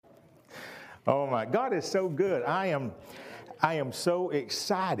Oh my, God is so good. I am so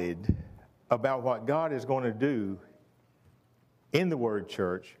excited about what God is going to do in the Word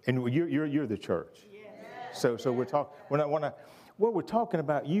Church, and you're the church. Yes. So we're talking. We're talking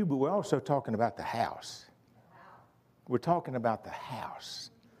about you, but we're also talking about the house. We're talking about the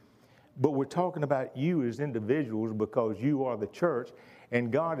house, but we're talking about you as individuals because you are the church,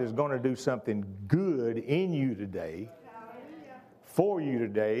 and God is going to do something good in you today, for you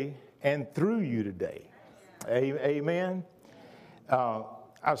today, and through you today. Amen. I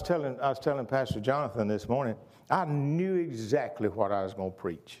was telling Pastor Jonathan this morning, I knew exactly what I was going to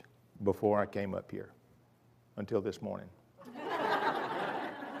preach before I came up here until this morning.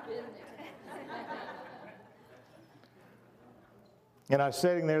 And I was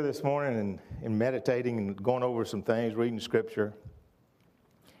sitting there this morning and meditating and going over some things, reading Scripture.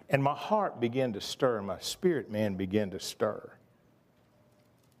 And my heart began to stir, my spirit man began to stir.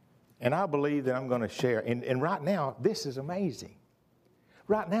 And I believe that I'm going to share. And right now, this is amazing.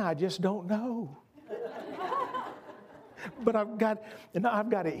 Right now, I just don't know. But I've got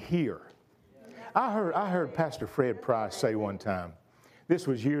it here. I heard Pastor Fred Price say one time, this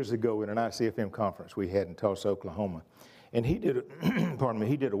was years ago in an ICFM conference we had in Tulsa, Oklahoma. And he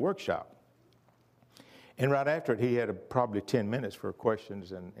did a workshop. And right after it, he had probably 10 minutes for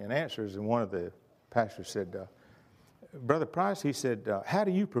questions and answers. And one of the pastors said, Brother Price, he said, how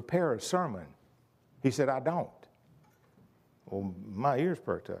do you prepare a sermon? He said, I don't. Well, my ears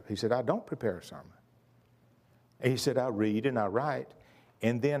perked up. He said, I don't prepare a sermon. And he said, I read and I write,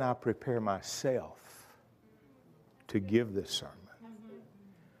 and then I prepare myself to give this sermon.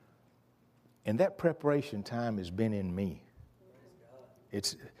 And that preparation time has been in me.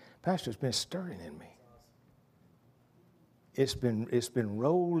 Pastor's been stirring in me. It's been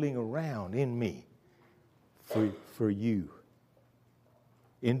rolling around in me for you,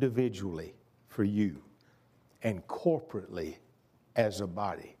 individually for you, and corporately as a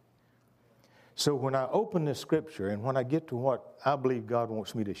body. So when I open the Scripture and when I get to what I believe God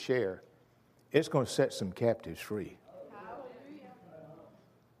wants me to share, it's going to set some captives free.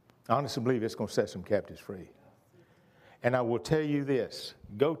 I honestly believe it's going to set some captives free. And I will tell you this,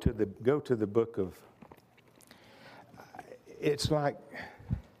 go to the book of, it's like,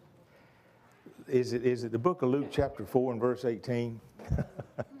 is it the book of Luke chapter 4 and verse 18?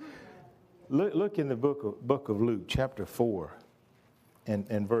 look in the book of Luke chapter 4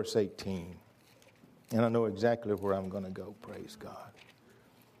 and verse 18. And I know exactly where I'm going to go, praise God.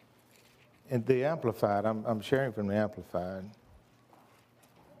 And the Amplified, I'm sharing from the Amplified.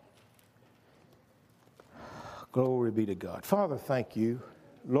 Glory be to God. Father, thank you.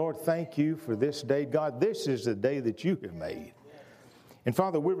 Lord, thank you for this day. God, this is the day that you have made. And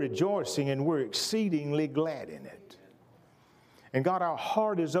Father, we're rejoicing and we're exceedingly glad in it. And God, our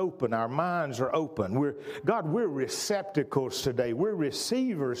heart is open. Our minds are open. We're receptacles today. We're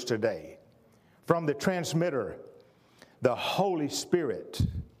receivers today from the transmitter, the Holy Spirit,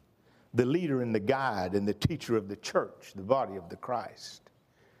 the leader and the guide and the teacher of the church, the body of the Christ.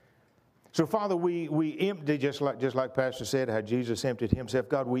 So, Father, we empty, just like Pastor said, how Jesus emptied himself.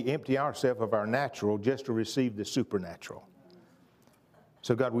 God, we empty ourselves of our natural just to receive the supernatural.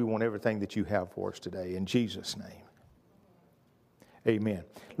 So, God, we want everything that you have for us today. In Jesus' name, amen.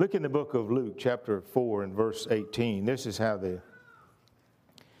 Look in the book of Luke, chapter 4 and verse 18. This is how the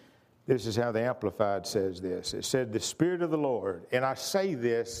Amplified says this. It said, the Spirit of the Lord, and I say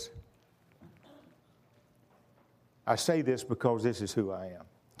this because this is who I am.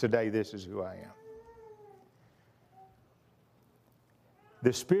 Today, this is who I am.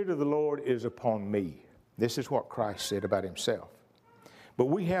 The Spirit of the Lord is upon me. This is what Christ said about himself. But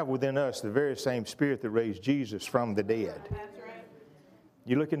we have within us the very same Spirit that raised Jesus from the dead. That's right.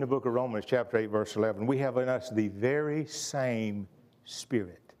 You look in the book of Romans, chapter 8, verse 11. We have in us the very same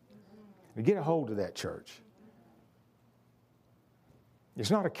Spirit. Now get a hold of that, church.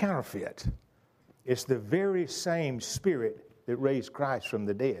 It's not a counterfeit. It's the very same Spirit that raised Christ from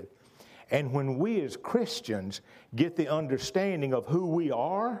the dead. And when we as Christians get the understanding of who we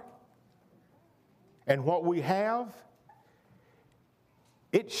are and what we have,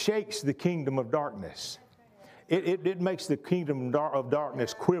 it shakes the kingdom of darkness. It makes the kingdom of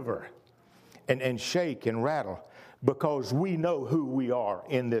darkness quiver and shake and rattle because we know who we are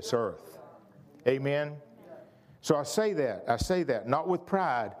in this earth. Amen? So I say that not with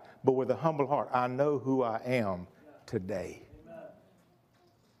pride, but with a humble heart. I know who I am today.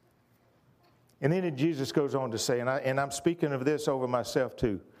 And then Jesus goes on to say, and I'm speaking of this over myself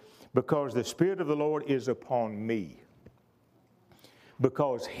too, because the Spirit of the Lord is upon me,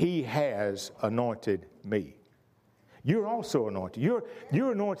 because he has anointed me. You're also anointed.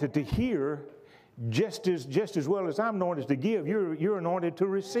 You're anointed to hear just as well as I'm anointed to give. You're anointed to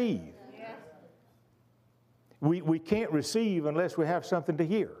receive. We can't receive unless we have something to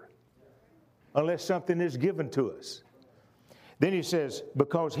hear, unless something is given to us. Then he says,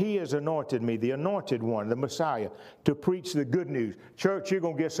 because he has anointed me, the anointed one, the Messiah, to preach the good news. Church, you're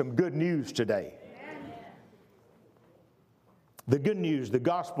going to get some good news today. Amen. The good news, the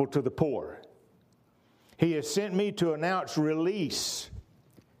gospel to the poor. He has sent me to announce release.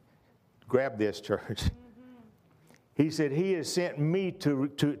 Grab this, church. He said he has sent me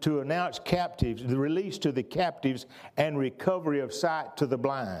to announce captives, the release to the captives and recovery of sight to the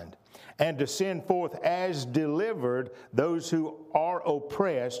blind, and to send forth as delivered those who are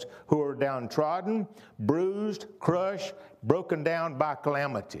oppressed, who are downtrodden, bruised, crushed, broken down by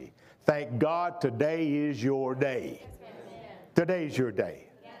calamity. Thank God today is your day. Today's your day.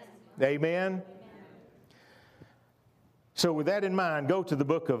 Amen? So with that in mind, go to the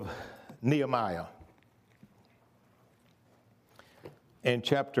book of Nehemiah in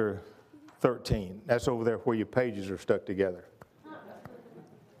chapter 13. That's over there where your pages are stuck together.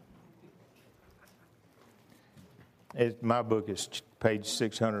 My book is page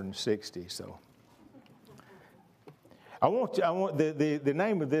 660, so. I want the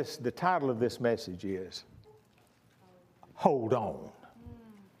name of this, the title of this message is, Hold On.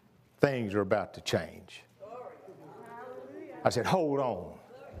 Things are about to change. I said, hold on.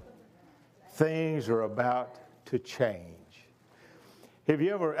 Things are about to change. Have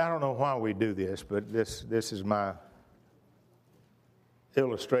you ever, I don't know why we do this, but this is my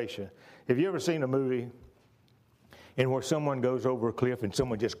illustration. Have you ever seen a movie in where someone goes over a cliff and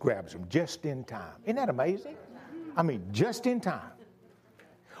someone just grabs them just in time? Isn't that amazing? I mean, just in time.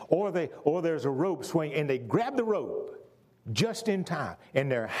 Or there's a rope swing and they grab the rope just in time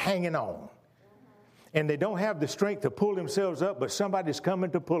and they're hanging on. And they don't have the strength to pull themselves up, but somebody's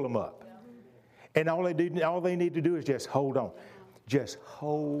coming to pull them up. And all they need to do is just hold on. Just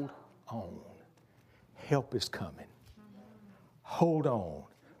hold on. Help is coming. Hold on.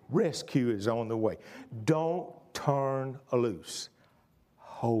 Rescue is on the way. Don't turn loose.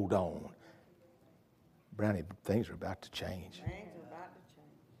 Hold on. Brownie, things are about to change. Things are about to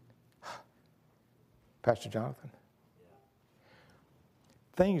change. Pastor Jonathan?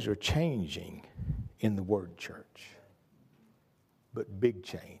 Things are changing in the Word Church. But big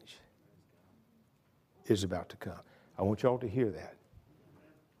change is about to come. I want y'all to hear that.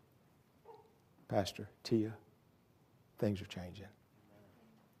 Pastor, Tia, things are changing.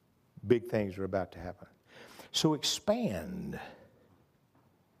 Big things are about to happen. So expand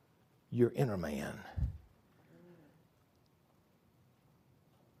your inner man.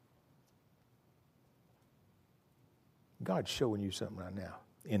 God's showing you something right now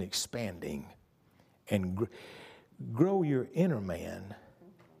in expanding and grow your inner man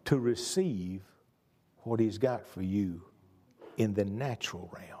to receive what He's got for you in the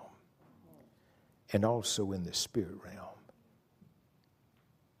natural realm and also in the spirit realm.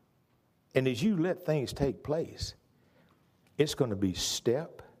 And as you let things take place, it's going to be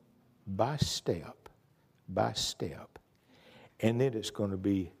step by step by step, and then it's going to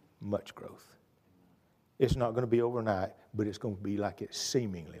be much growth. It's not going to be overnight, but it's going to be like it's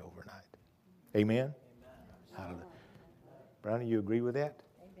seemingly overnight. Amen? Hallelujah. Brownie, you agree with that?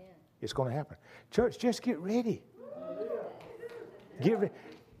 Amen. It's going to happen. Church, just get ready. Get ready.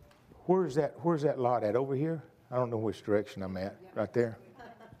 Where's that lot at? Over here? I don't know which direction I'm at. Right there?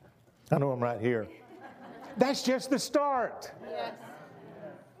 I know I'm right here. That's just the start. Yes.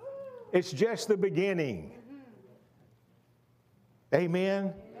 It's just the beginning.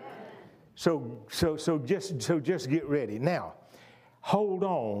 Amen? So just get ready. Now, hold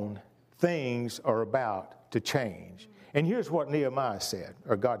on. Things are about to change. And here's what Nehemiah said,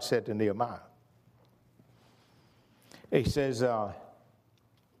 or God said to Nehemiah. He says,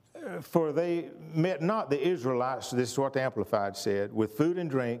 for they met not the Israelites, this is what the Amplified said, with food and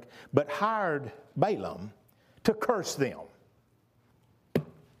drink, but hired Balaam to curse them.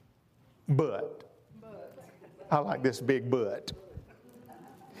 But. I like this big but.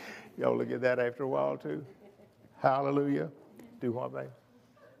 Y'all look at that after a while too. Hallelujah. Do what, babe?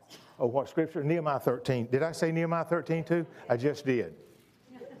 Oh, what scripture? Nehemiah 13. Did I say Nehemiah 13 too? I just did.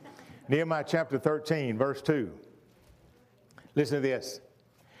 Nehemiah chapter 13, verse 2. Listen to this.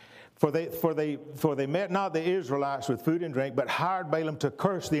 For they met not the Israelites with food and drink, but hired Balaam to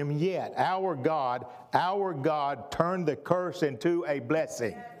curse them. Yet our God turned the curse into a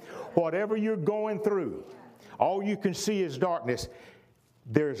blessing. Whatever you're going through, all you can see is darkness.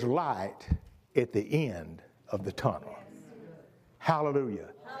 There's light at the end of the tunnel. Hallelujah.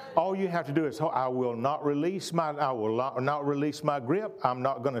 All you have to do is, I will not release my grip. I'm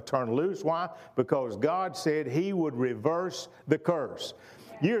not going to turn loose. Why? Because God said He would reverse the curse.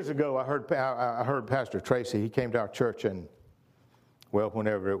 Years ago, I heard Pastor Tracy. He came to our church in,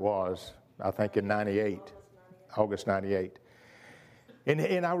 whenever it was, I think in August 98.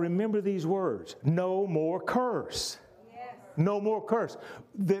 And I remember these words: no more curse. No more curse.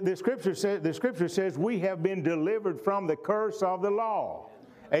 The scripture says we have been delivered from the curse of the law.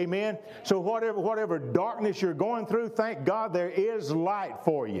 Amen. So whatever darkness you're going through, thank God there is light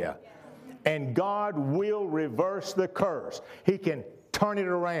for you. And God will reverse the curse. He can turn it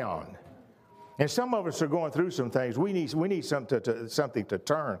around. And some of us are going through some things. We need something to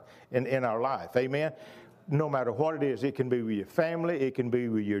turn in our life. Amen. No matter what it is, it can be with your family, it can be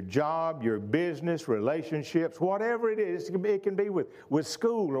with your job, your business, relationships, whatever it is. It can be with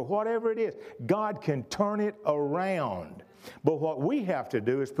school or whatever it is. God can turn it around. But what we have to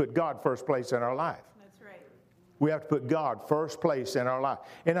do is put God first place in our life. That's right. We have to put God first place in our life.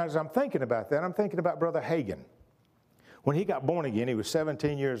 And as I'm thinking about that, I'm thinking about Brother Hagin. When he got born again, he was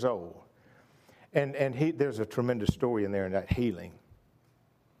 17 years old. And there's a tremendous story in there in that healing.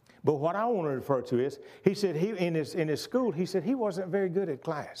 But what I want to refer to is, he said in his school, he said he wasn't very good at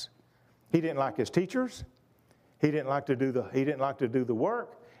class. He didn't like his teachers. He didn't like to do the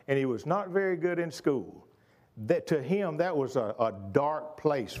work, and he was not very good in school. That to him, that was a dark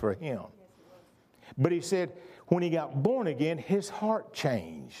place for him. But he said when he got born again, his heart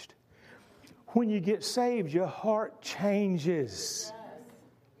changed. When you get saved, your heart changes.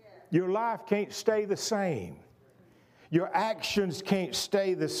 Your life can't stay the same. Your actions can't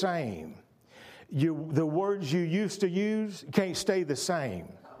stay the same. The words you used to use can't stay the same.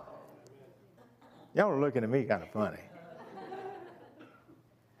 Y'all are looking at me kind of funny.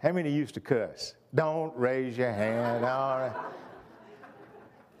 How many used to cuss? Don't raise your hand. All right.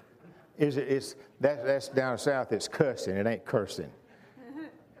 That's down south. It's cussing. It ain't cursing.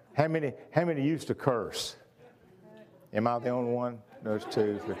 How many used to curse? Am I the only one? Those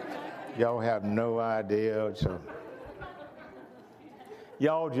two. Y'all have no idea. So.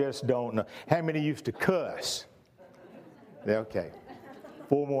 Y'all just don't know. How many used to cuss? Okay.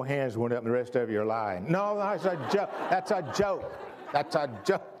 4 more hands went up and the rest of you are lying. No, that's a joke. That's a joke. That's a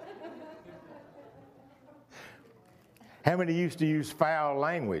joke. How many used to use foul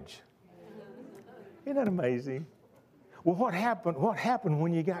language? Isn't that amazing? Well, what happened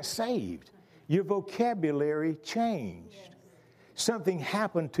when you got saved? Your vocabulary changed. Something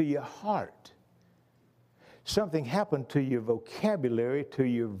happened to your heart. Something happened to your vocabulary, to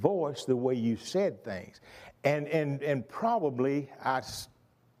your voice, the way you said things. And probably,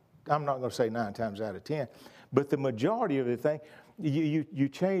 I'm not going to say 9 times out of 10, but the majority of the thing, you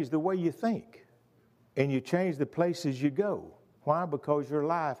change the way you think. And you change the places you go. Why? Because your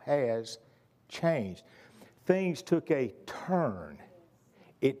life has changed. Things took a turn.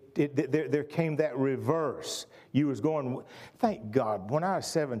 There came that reverse. You was going, thank God, when I was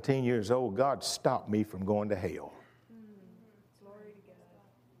 17 years old, God stopped me from going to hell. Glory to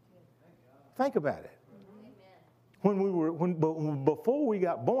God. Think about it. Before we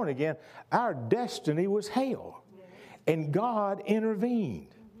got born again, our destiny was hell. And God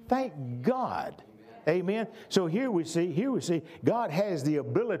intervened. Thank God. Amen. So here we see God has the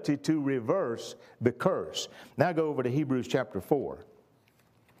ability to reverse the curse. Now go over to Hebrews chapter 4.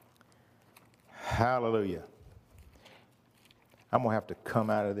 Hallelujah. I'm going to have to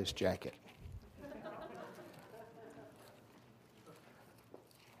come out of this jacket.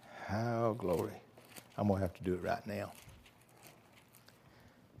 Oh, glory. I'm going to have to do it right now.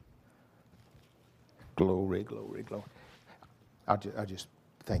 Glory, glory, glory. I just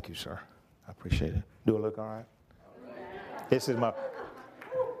thank you, sir. I appreciate it. Do I look all right? This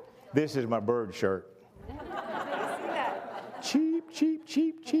is my bird shirt. Cheap, cheap,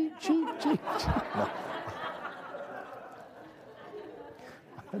 cheap, cheap, cheap, cheap. No.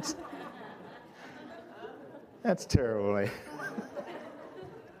 That's terrible. Eh?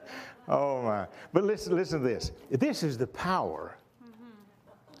 Oh my! But listen to this. This is the power.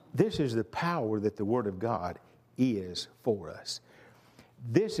 This is the power that the Word of God is for us.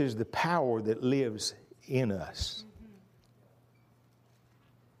 This is the power that lives in us.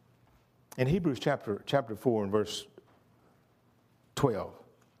 In Hebrews chapter 4 and verse 12.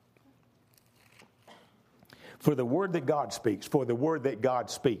 For the word that God speaks, the word that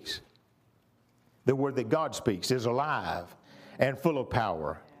God speaks is alive and full of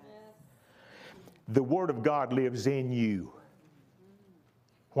power. The Word of God lives in you.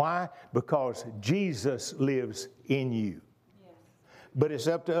 Why? Because Jesus lives in you. But it's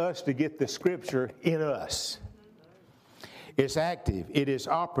up to us to get the Scripture in us. It's active. It is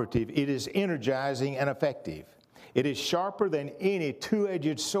operative. It is energizing and effective. It is sharper than any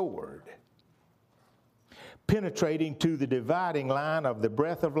two-edged sword, penetrating to the dividing line of the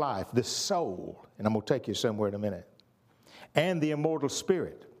breath of life, the soul, and I'm going to take you somewhere in a minute, and the immortal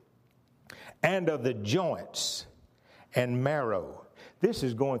spirit, and of the joints and marrow. This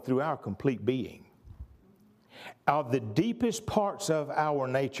is going through our complete being. Of the deepest parts of our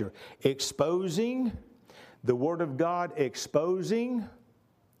nature, exposing the Word of God, exposing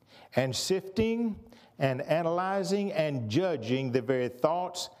and sifting and analyzing and judging the very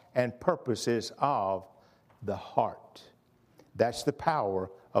thoughts and purposes of the heart. That's the power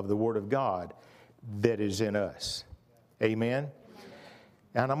of the Word of God that is in us. Amen?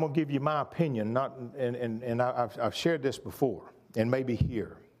 And I'm going to give you my opinion, I've shared this before, and maybe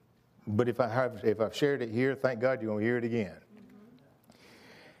here. But if I've shared it here, thank God you're going to hear it again.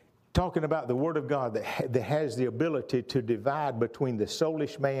 Talking about the Word of God that has the ability to divide between the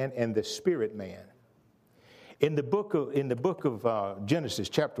soulish man and the spirit man. In the book of Genesis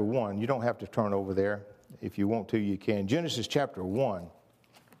chapter 1, you don't have to turn over there. If you want to, you can. Genesis chapter 1,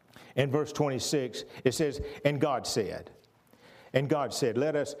 and verse 26, it says, And God said,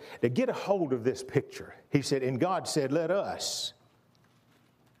 let us, to get a hold of this picture, he said, and God said, let us,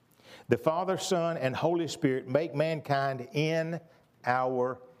 the Father, Son, and Holy Spirit, make mankind in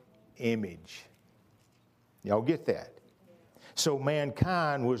our image. Y'all get that? So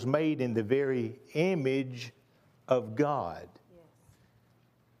mankind was made in the very image of God.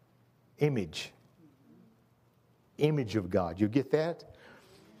 Image of God. You get that?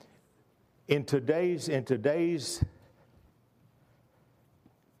 In today's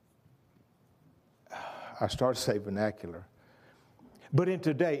I started to say vernacular. But in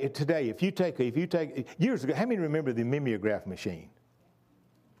today, if you take years ago, how many remember the mimeograph machine?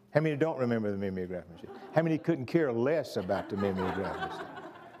 How many don't remember the mimeograph machine? How many couldn't care less about the mimeograph machine?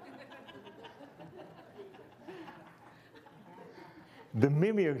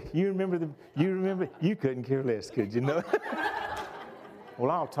 You couldn't care less, could you know?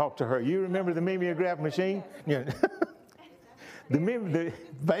 Well, I'll talk to her. You remember the mimeograph machine? Yeah.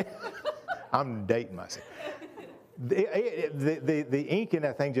 I'm dating myself. The ink in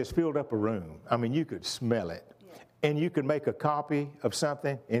that thing just filled up a room. I mean, you could smell it. And you could make a copy of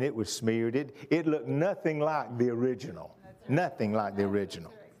something, and it was smeared. It looked nothing like the original. Nothing like the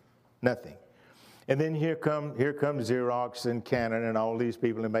original. Nothing. And then here come Xerox and Canon and all these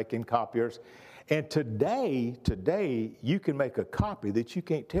people are making copiers. And today, you can make a copy that you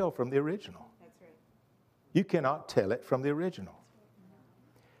can't tell from the original. That's right. You cannot tell it from the original.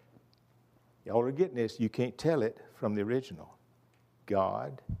 Y'all are getting this. You can't tell it from the original.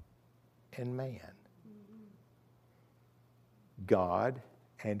 God and man. Mm-hmm. God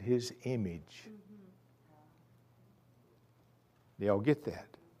and His image. Mm-hmm. Y'all get that?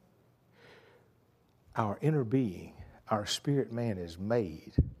 Our inner being, our spirit man is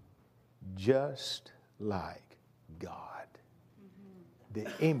made just like God. Mm-hmm.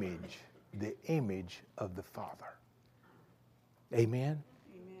 The image of the Father. Amen?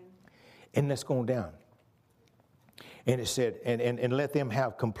 And let's go down. And it said, and let them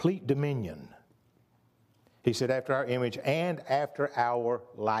have complete dominion. He said, after our image and after our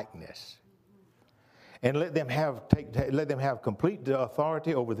likeness. And let them have complete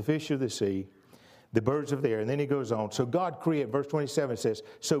authority over the fish of the sea, the birds of the air. And then he goes on. So God created, verse 27 says,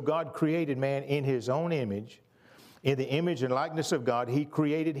 so God created man in His own image. In the image and likeness of God, He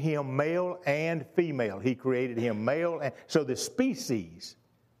created him male and female. He created him male. And so the species,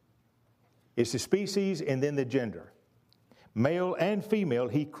 it's the species and then the gender. Male and female,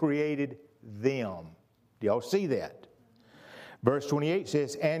 He created them. Do y'all see that? Verse 28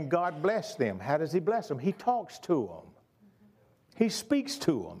 says, and God blessed them. How does He bless them? He talks to them. He speaks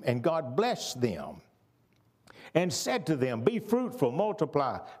to them, and God blessed them. And said to them, be fruitful,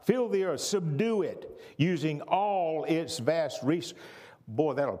 multiply, fill the earth, subdue it, using all its vast resources.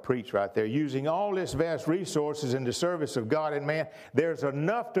 Boy, that'll preach right there. Using all its vast resources in the service of God and man, there's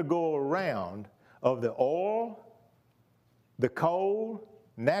enough to go around of the oil, the coal,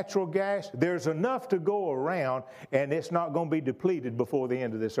 natural gas. There's enough to go around, and it's not going to be depleted before the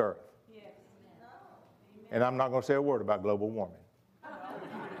end of this earth. Yes. And I'm not going to say a word about global warming.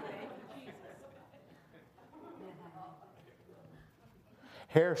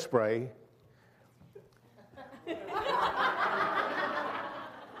 Hairspray.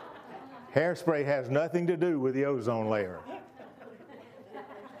 Hairspray has nothing to do with the ozone layer.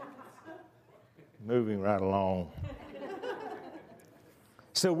 Moving right along.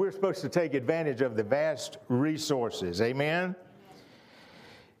 So we're supposed to take advantage of the vast resources. Amen?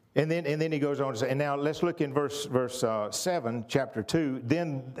 And then he goes on to say, and now let's look in verse 7, chapter 2.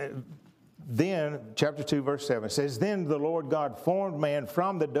 Then, chapter 2, verse 7 says, Then the Lord God formed man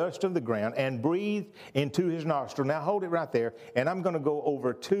from the dust of the ground and breathed into his nostril. Now hold it right there, and I'm going to go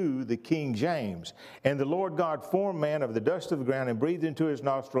over to the King James. And the Lord God formed man of the dust of the ground and breathed into his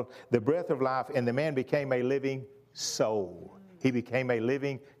nostril the breath of life, and the man became a living soul. He became a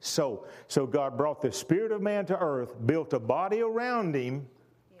living soul. So God brought the spirit of man to earth, built a body around him,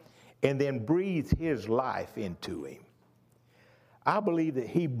 and then breathed his life into him. I believe that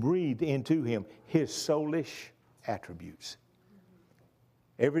he breathed into him his soulish attributes.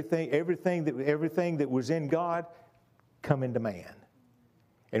 Everything that was in God come into man.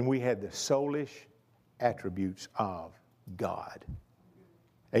 And we had the soulish attributes of God.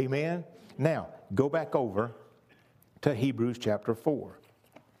 Amen? Now, go back over to Hebrews chapter 4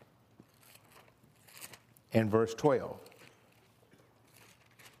 and verse 12.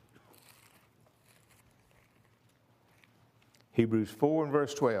 Hebrews 4 and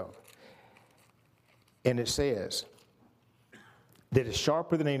verse 12. And it says, that is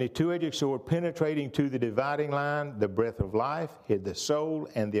sharper than any two-edged sword, penetrating to the dividing line, the breath of life, the soul,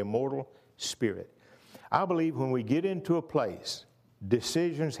 and the immortal spirit. I believe when we get into a place,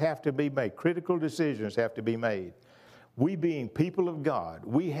 decisions have to be made, critical decisions have to be made. We being people of God,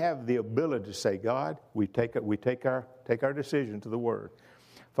 we have the ability to say, God, we take our decision to the Word.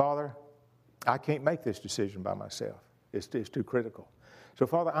 Father, I can't make this decision by myself. It's too critical. So,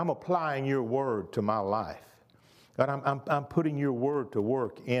 Father, I'm applying your word to my life. God, I'm putting your word to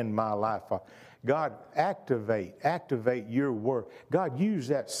work in my life. God, activate your word. God, use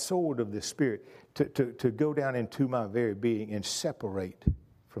that sword of the Spirit to go down into my very being and separate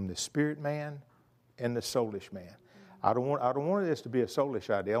from the spirit man and the soulish man. I don't want this to be a soulish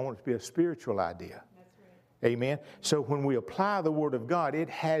idea. I want it to be a spiritual idea. That's right. Amen. So when we apply the word of God, it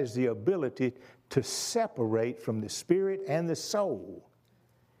has the ability to separate from the spirit and the soul.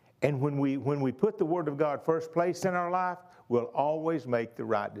 And when we put the Word of God first place in our life, we'll always make the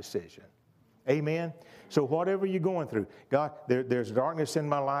right decision. Amen? So whatever you're going through, God, there's darkness in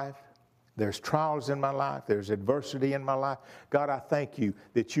my life. There's trials in my life. There's adversity in my life. God, I thank you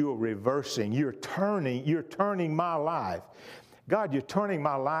that you are reversing. You're turning my life. God, you're turning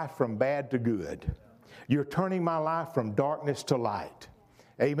my life from bad to good. You're turning my life from darkness to light.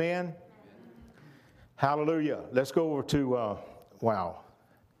 Amen? Hallelujah. Let's go over to,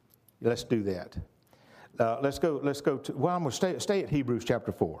 let's do that. Let's go to, I'm going to stay at Hebrews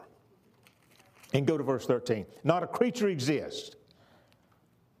chapter 4 and go to verse 13. Not a creature exists.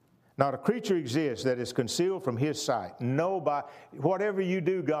 Not a creature exists that is concealed from his sight. No, whatever you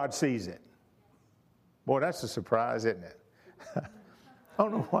do, God sees it. Boy, that's a surprise, isn't it? I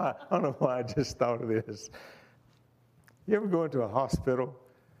don't know why I just thought of this. You ever go into a hospital?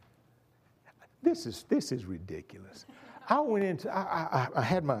 This is ridiculous. I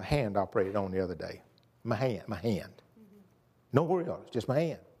had my hand operated on the other day. My hand. Nowhere else, just my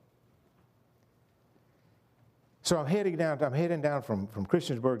hand. So I'm heading down from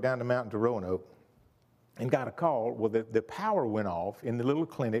Christiansburg down the mountain to Roanoke, and got a call. Well, the power went off in the little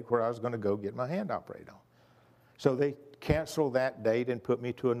clinic where I was going to go get my hand operated on. So they canceled that date and put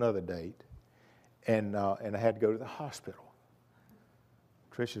me to another date, and I had to go to the hospital.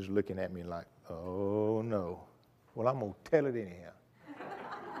 Trisha's looking at me like, oh no. Well, I'm going to tell it anyhow.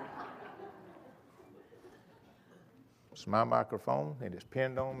 It's my microphone, and it's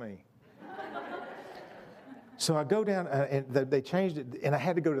pinned on me. So I go down, and they changed it, and I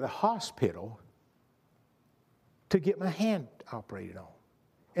had to go to the hospital to get my hand operated on.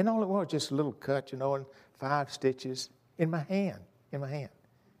 And all it was, just a little cut, and 5 stitches in my hand.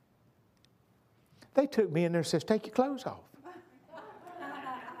 They took me in there and says, take your clothes off.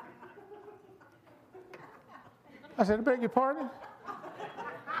 I said, I beg your pardon?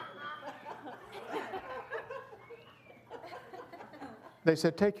 They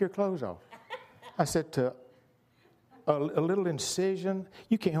said, take your clothes off. I said, to a little incision,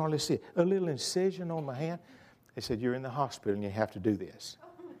 you can't hardly see it, a little incision on my hand. They said, you're in the hospital and you have to do this.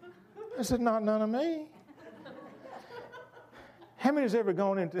 I said, not none of me. How many has ever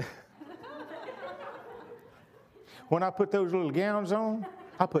gone into... When I put those little gowns on,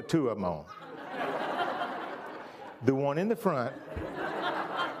 I put 2 of them on. The one in the front,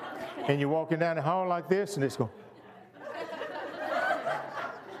 and you're walking down the hall like this, and it's going.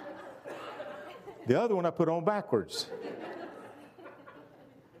 The other one I put on backwards.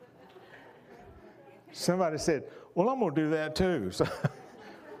 Somebody said, well, I'm going to do that too.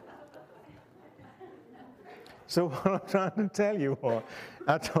 So what I'm trying to tell you was,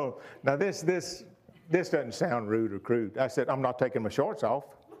 I told, now this doesn't sound rude or crude. I said, I'm not taking my shorts off.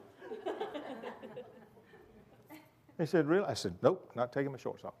 He said, really? I said, nope, not taking my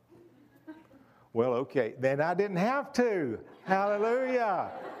shorts off. Well, okay. Then I didn't have to.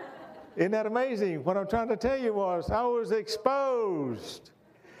 Hallelujah. Isn't that amazing? What I'm trying to tell you was I was exposed.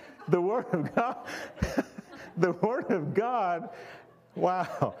 The Word of God, the Word of God,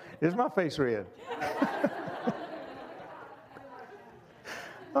 wow. Is my face red?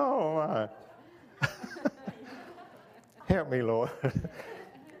 Oh, my. Help me, Lord.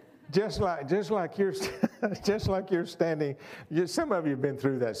 Just like you're standing. Some of you have been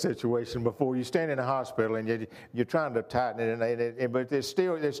through that situation before. You stand in a hospital and you're trying to tighten it, but there's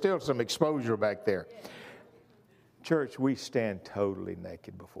still some exposure back there. Church, we stand totally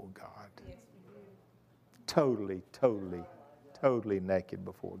naked before God. Yes, we do. Totally naked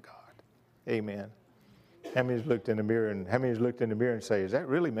before God. Amen. How many's looked in the mirror and say, "Is that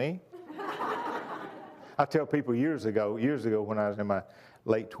really me?" I tell people years ago when I was in my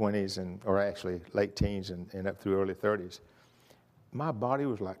late 20s or actually late teens and up through early 30s, my body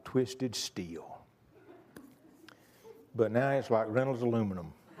was like twisted steel. But now it's like Reynolds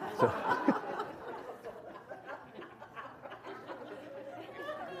aluminum. So,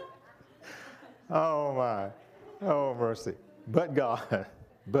 oh my, oh mercy. But God.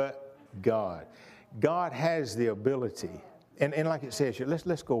 God has the ability, and like it says here,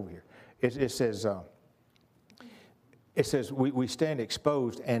 let's go over here. It says we stand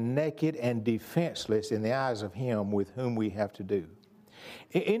exposed and naked and defenseless in the eyes of him with whom we have to do.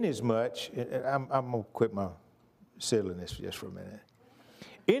 Inasmuch, I'm going to quit my silliness just for a minute.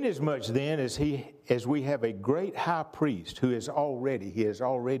 Inasmuch then as we have a great high priest who has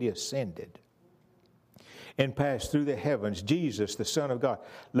already ascended and passed through the heavens, Jesus, the Son of God,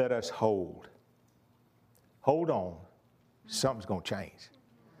 let us hold on. Something's going to change.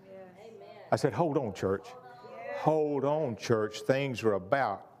 I said, hold on, church. Hold on, church. Things are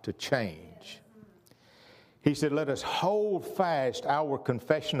about to change. He said, let us hold fast our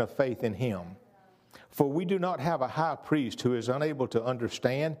confession of faith in him. For we do not have a high priest who is unable to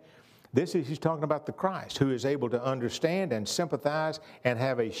understand. He's talking about the Christ, who is able to understand and sympathize and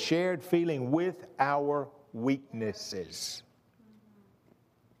have a shared feeling with our weaknesses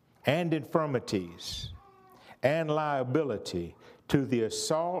and infirmities and liability to the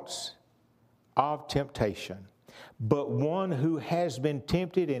assaults of temptation. But one who has been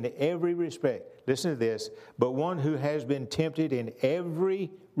tempted in every respect, listen to this, but one who has been tempted in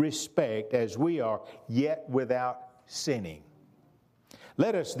every respect as we are, yet without sinning.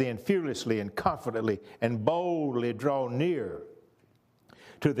 Let us then fearlessly and confidently and boldly draw near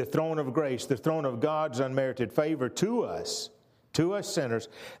to the throne of grace, the throne of God's unmerited favor to us sinners,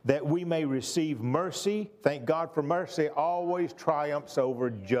 that we may receive mercy. Thank God for mercy always triumphs over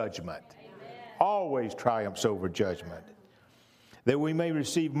judgment. Always triumphs over judgment. That we may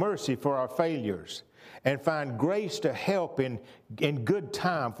receive mercy for our failures and find grace to help in good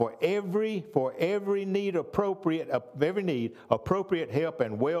time for every need, appropriate help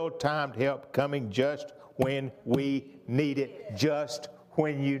and well-timed help coming just when we need it, just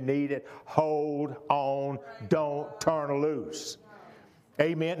when you need it. Hold on, don't turn loose.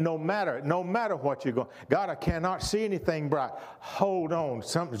 Amen. No matter what you're going. God, I cannot see anything bright. Hold on,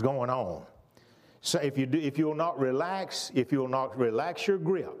 something's going on. So if you will not relax your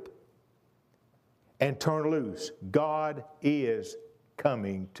grip and turn loose, God is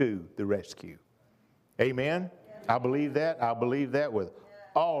coming to the rescue. Amen? I believe that. I believe that with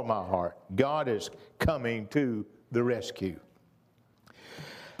all my heart. God is coming to the rescue.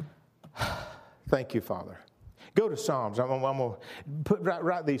 Thank you, Father. Go to Psalms. I'm going to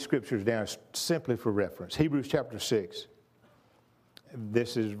write these scriptures down simply for reference. Hebrews chapter 6.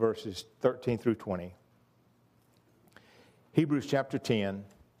 This is verses 13 through 20. Hebrews chapter 10,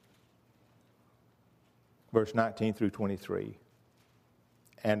 verse 19 through 23.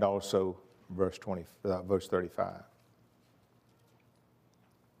 And also verse 35.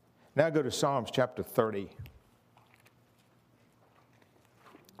 Now go to Psalms chapter 30.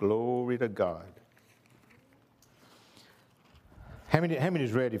 Glory to God. How many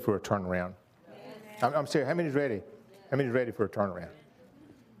is ready for a turnaround? I'm serious. How many is ready? How many is ready for a turnaround?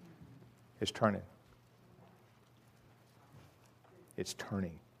 It's turning. It's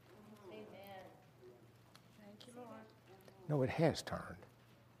turning. Amen. Thank you, Lord. No, it has turned.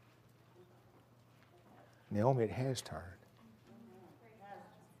 Naomi, it has turned.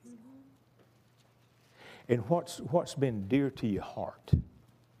 And what's been dear to your heart,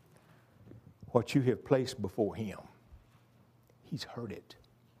 what you have placed before him, he's heard it.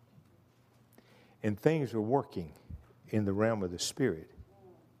 And things are working in the realm of the Spirit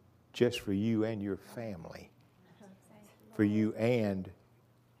just for you and your family. For you and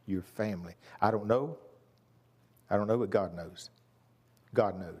your family. I don't know I don't know, but God knows.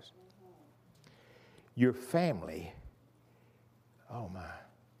 God knows. Your family, oh my,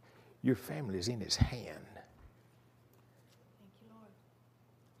 your family is in His hand. Thank you, Lord.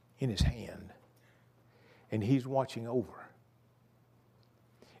 In His hand. And He's watching over.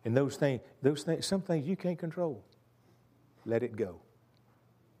 And those things, some things you can't control. Let it go.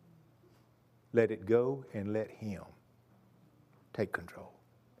 Let it go and let Him take control.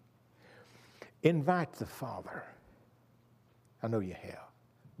 Invite the Father. I know you have,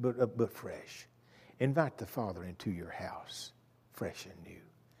 but fresh. Invite the Father into your house, fresh and new.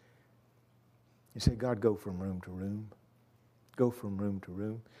 You say, God, go from room to room. Go from room to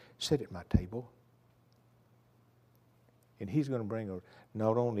room. Sit at my table. And He's going to bring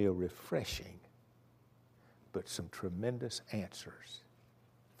not only a refreshing, but some tremendous answers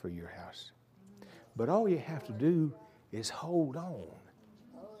for your house. But all you have to do is hold on.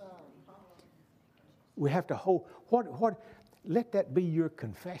 We have to hold. Let that be your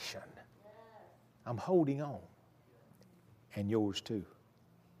confession. I'm holding on. And yours too.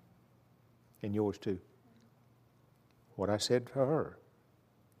 And yours too. What I said to her,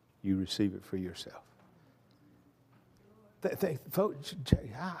 you receive it for yourself. Folks,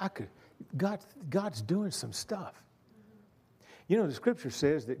 God's doing some stuff. You know, the Scripture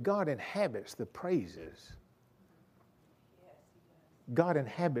says that God inhabits the praises. God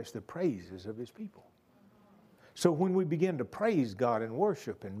inhabits the praises of His people. So when we begin to praise God and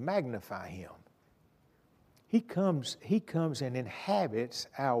worship and magnify Him, He comes and inhabits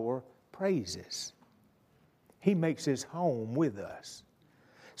our praises. He makes His home with us.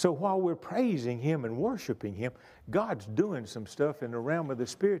 So while we're praising Him and worshiping Him, God's doing some stuff in the realm of the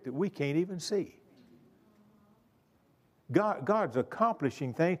Spirit that we can't even see. God's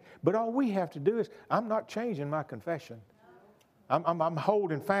accomplishing things, but all we have to do is, I'm not changing my confession. I'm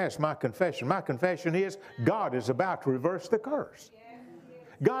holding fast my confession. My confession is, God is about to reverse the curse.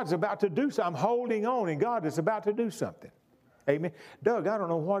 God's about to do something. I'm holding on, and God is about to do something. Amen. Doug, I don't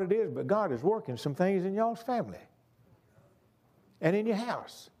know what it is, but God is working some things in y'all's family and in your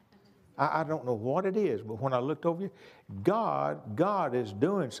house. I don't know what it is, but when I looked over you, God is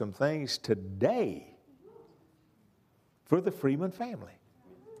doing some things today for the Freeman family.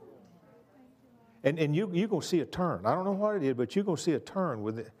 And you're going to see a turn. I don't know what it is, but you're going to see a turn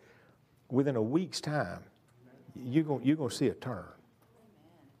within a week's time. You're going to see a turn.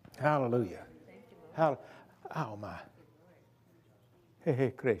 Hallelujah. Oh, my.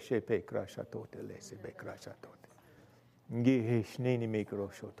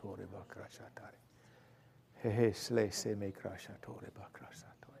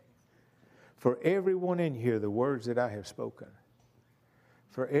 For everyone in here, the words that I have spoken,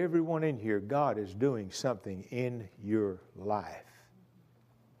 for everyone in here, God is doing something in your life.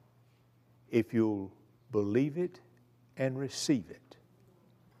 If you'll believe it and receive it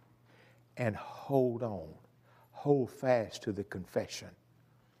and hold on, hold fast to the confession.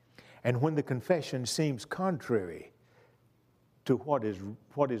 And when the confession seems contrary to what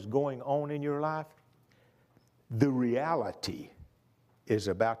is going on in your life, the reality is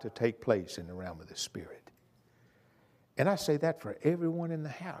about to take place in the realm of the Spirit. And I say that for everyone in the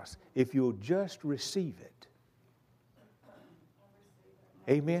house. If you'll just receive it.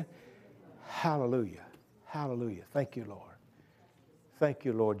 Amen. Hallelujah. Hallelujah. Thank you, Lord. Thank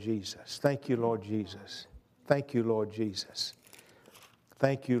you, Lord Jesus. Thank you, Lord Jesus. Thank you, Lord Jesus.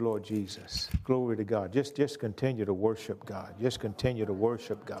 Thank you, Lord Jesus. Glory to God. Just continue to worship God. Just continue to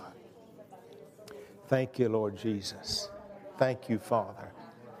worship God. Thank you, Lord Jesus. Thank you, Father.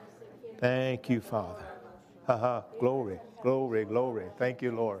 Thank you, Father. Glory, glory, glory. Thank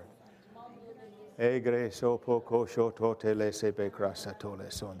you, Lord.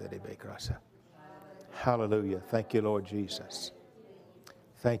 Hallelujah. Thank you, Lord Jesus.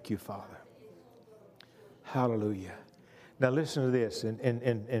 Thank you, Father. Hallelujah. Now listen to this.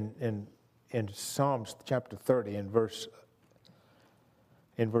 In Psalms chapter 30, in verse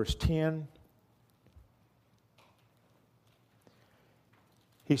 10,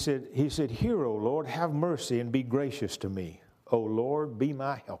 He said, "Hear, O Lord, have mercy and be gracious to me. O Lord, be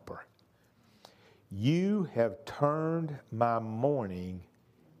my helper. You have turned my mourning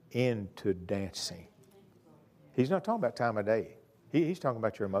into dancing." He's not talking about time of day. He's talking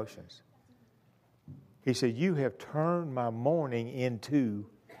about your emotions. He said, "You have turned my mourning into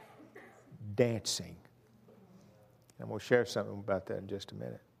dancing." I'm going to share something about that in just a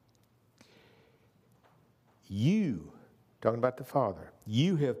minute. You, talking about the Father,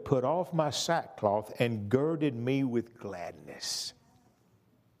 you have put off my sackcloth and girded me with gladness,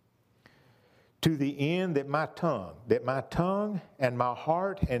 to the end that my tongue and my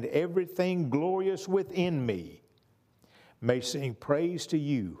heart and everything glorious within me may sing praise to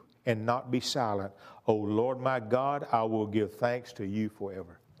you and not be silent. O Lord my God, I will give thanks to you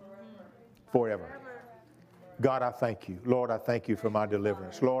forever. Forever. God, I thank you. Lord, I thank you for my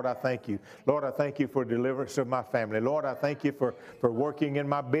deliverance. Lord, I thank you. Lord, I thank you for deliverance of my family. Lord, I thank you for working in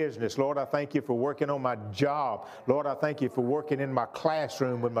my business. Lord, I thank you for working on my job. Lord, I thank you for working in my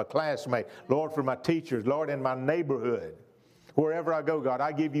classroom with my classmates. Lord, for my teachers. Lord, in my neighborhood. Wherever I go, God,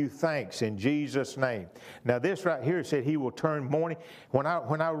 I give you thanks in Jesus' name. Now, this right here said he will turn morning. When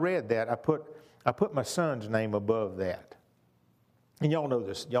I read that, I put my son's name above that. And y'all know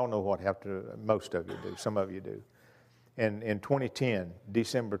this. Y'all know what most of you do. Some of you do. And in 2010,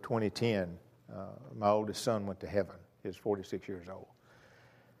 December 2010, my oldest son went to heaven. He was 46 years old.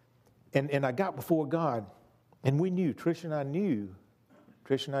 And I got before God, and we knew, Trish and I knew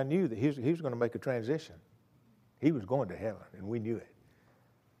that he was going to make a transition. He was going to heaven, and we knew it.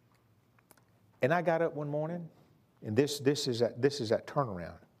 And I got up one morning, and this is that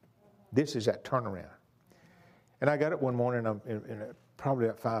turnaround. This is that turnaround. And I got up one morning, probably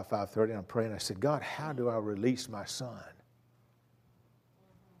at 5:30, and I'm praying. I said, God, how do I release my son?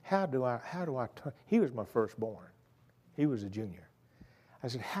 How do I turn? He was my firstborn. He was a junior. I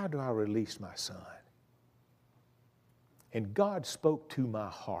said, how do I release my son? And God spoke to my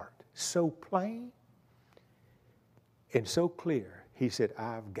heart so plain and so clear. He said,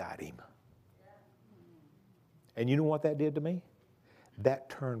 I've got him. And you know what that did to me? That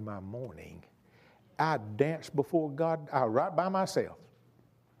turned my morning. I danced before God, right by myself.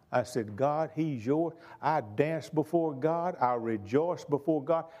 I said, God, he's yours. I danced before God. I rejoiced before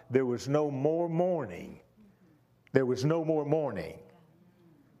God. There was no more mourning. There was no more mourning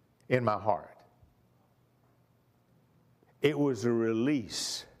in my heart. It was a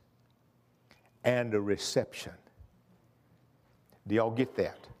release and a reception. Do y'all get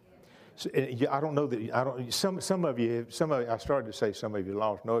that? So, I don't know that. Some of you. I started to say some of you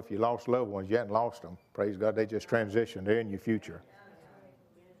lost. No, if you lost loved ones, you hadn't lost them. Praise God, they just transitioned. They're in your future.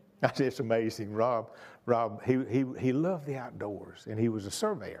 It's amazing. Rob, he loved the outdoors, and he was a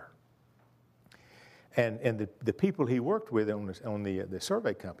surveyor. And the people he worked with on the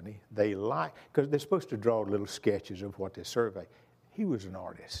survey company, they like, because they're supposed to draw little sketches of what they survey. He was an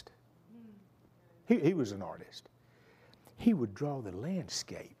artist. He was an artist. He would draw the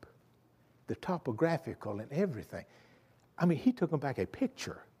landscape, the topographical and everything. I mean, he took them back a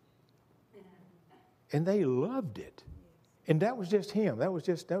picture. And they loved it. And that was just him. That was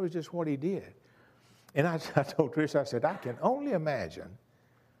just what he did. And I told Trish, I said, I can only imagine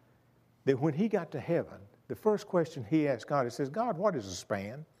that when he got to heaven, the first question he asked God, he says, God, what is a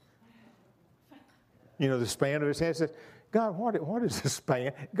span? You know, the span of his hand. He says, God, what is a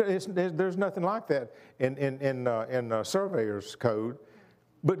span? There's nothing like that in surveyor's code.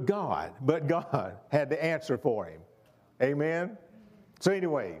 But God had the answer for him. Amen? So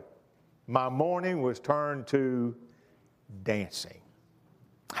anyway, my morning was turned to dancing.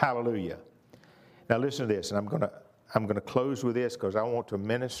 Hallelujah. Now listen to this, and I'm gonna close with this because I want to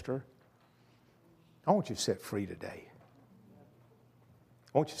minister. I want you set free today.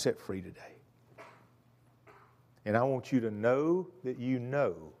 I want you set free today. And I want you to know that you're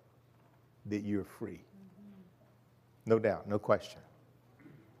free. No doubt, no question.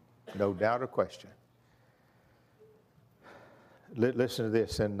 No doubt or question. Listen to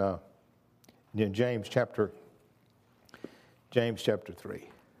this in James chapter 3.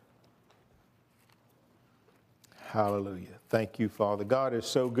 Hallelujah. Thank you, Father. God is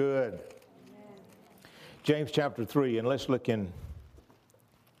so good. Amen. James chapter 3, and let's look in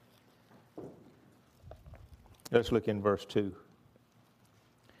verse 2.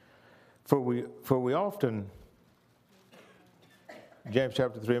 For we often, James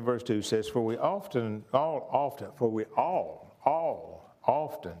chapter 3 and verse 2 says, for we all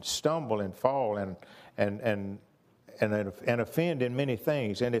often stumble and fall and offend in many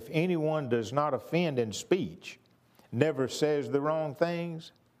things. And if anyone does not offend in speech, never says the wrong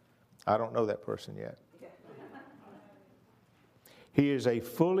things, I don't know that person yet. He is a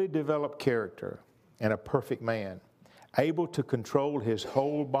fully developed character and a perfect man, able to control his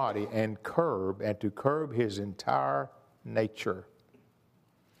whole body and to curb his entire nature.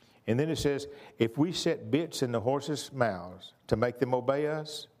 And then it says, if we set bits in the horses' mouths to make them obey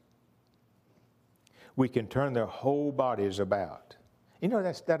us, we can turn their whole bodies about. You know,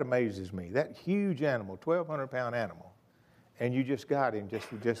 that amazes me. That huge animal, 1,200-pound animal, and you just got him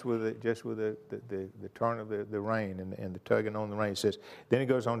just with the turn of the rein and the tugging on the rein. It says, then it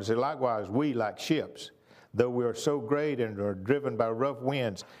goes on to say, likewise, we like ships, though we are so great and are driven by rough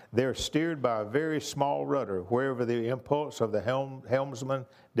winds, they're steered by a very small rudder, wherever the impulse of the helmsman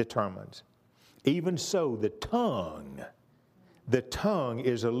determines. Even so, the tongue The tongue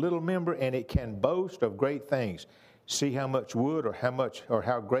is a little member, and it can boast of great things. See how much wood or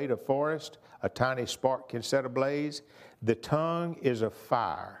how great a forest a tiny spark can set ablaze? The tongue is a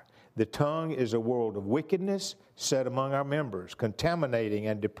fire. The tongue is a world of wickedness set among our members, contaminating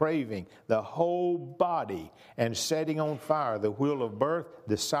and depraving the whole body and setting on fire the wheel of birth,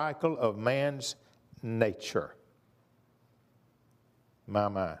 the cycle of man's nature.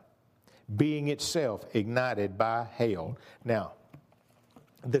 My. Being itself ignited by hell. Now,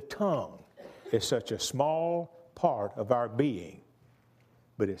 the tongue is such a small part of our being,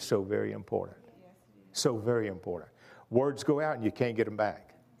 but it's so very important. So very important. Words go out and you can't get them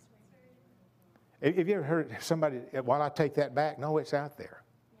back. Have you ever heard somebody, well, I take that back? No, it's out there.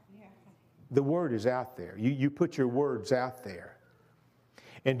 The word is out there. You put your words out there.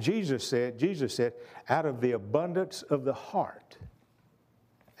 And Jesus said, out of the abundance of the heart,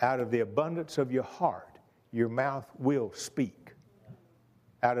 out of the abundance of your heart, your mouth will speak.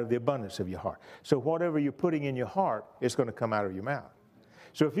 Out of the abundance of your heart. So whatever you're putting in your heart, it's going to come out of your mouth.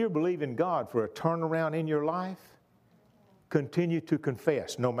 So if you're believing God for a turnaround in your life, continue to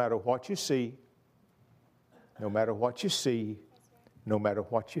confess no matter what you see, no matter what you see, no matter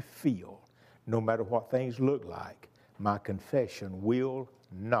what you feel, no matter what things look like, my confession will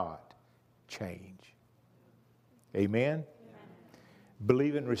not change. Amen? Amen.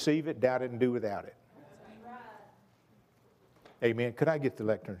 Believe it and receive it, doubt it and do without it. Amen. Could I get the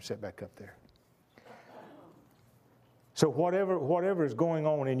lectern set back up there? So whatever is going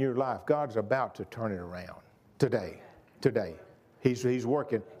on in your life, God's about to turn it around today. Today. He's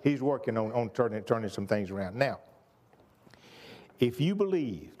working on turning some things around. Now, if you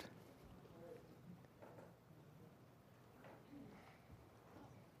believed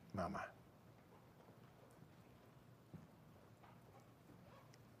Mama.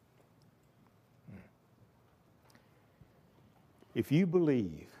 If you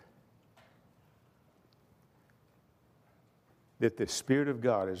believe that the Spirit of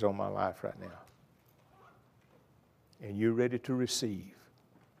God is on my life right now, and you're ready to receive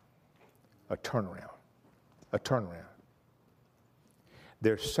a turnaround,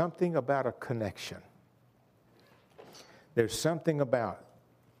 there's something about a connection. There's something about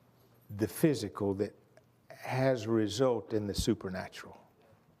the physical that has a result in the supernatural,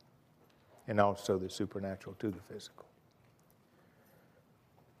 and also the supernatural to the physical.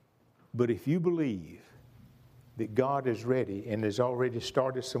 But if you believe that God is ready and has already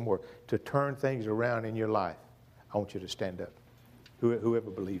started some work to turn things around in your life, I want you to stand up.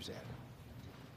 Whoever believes that.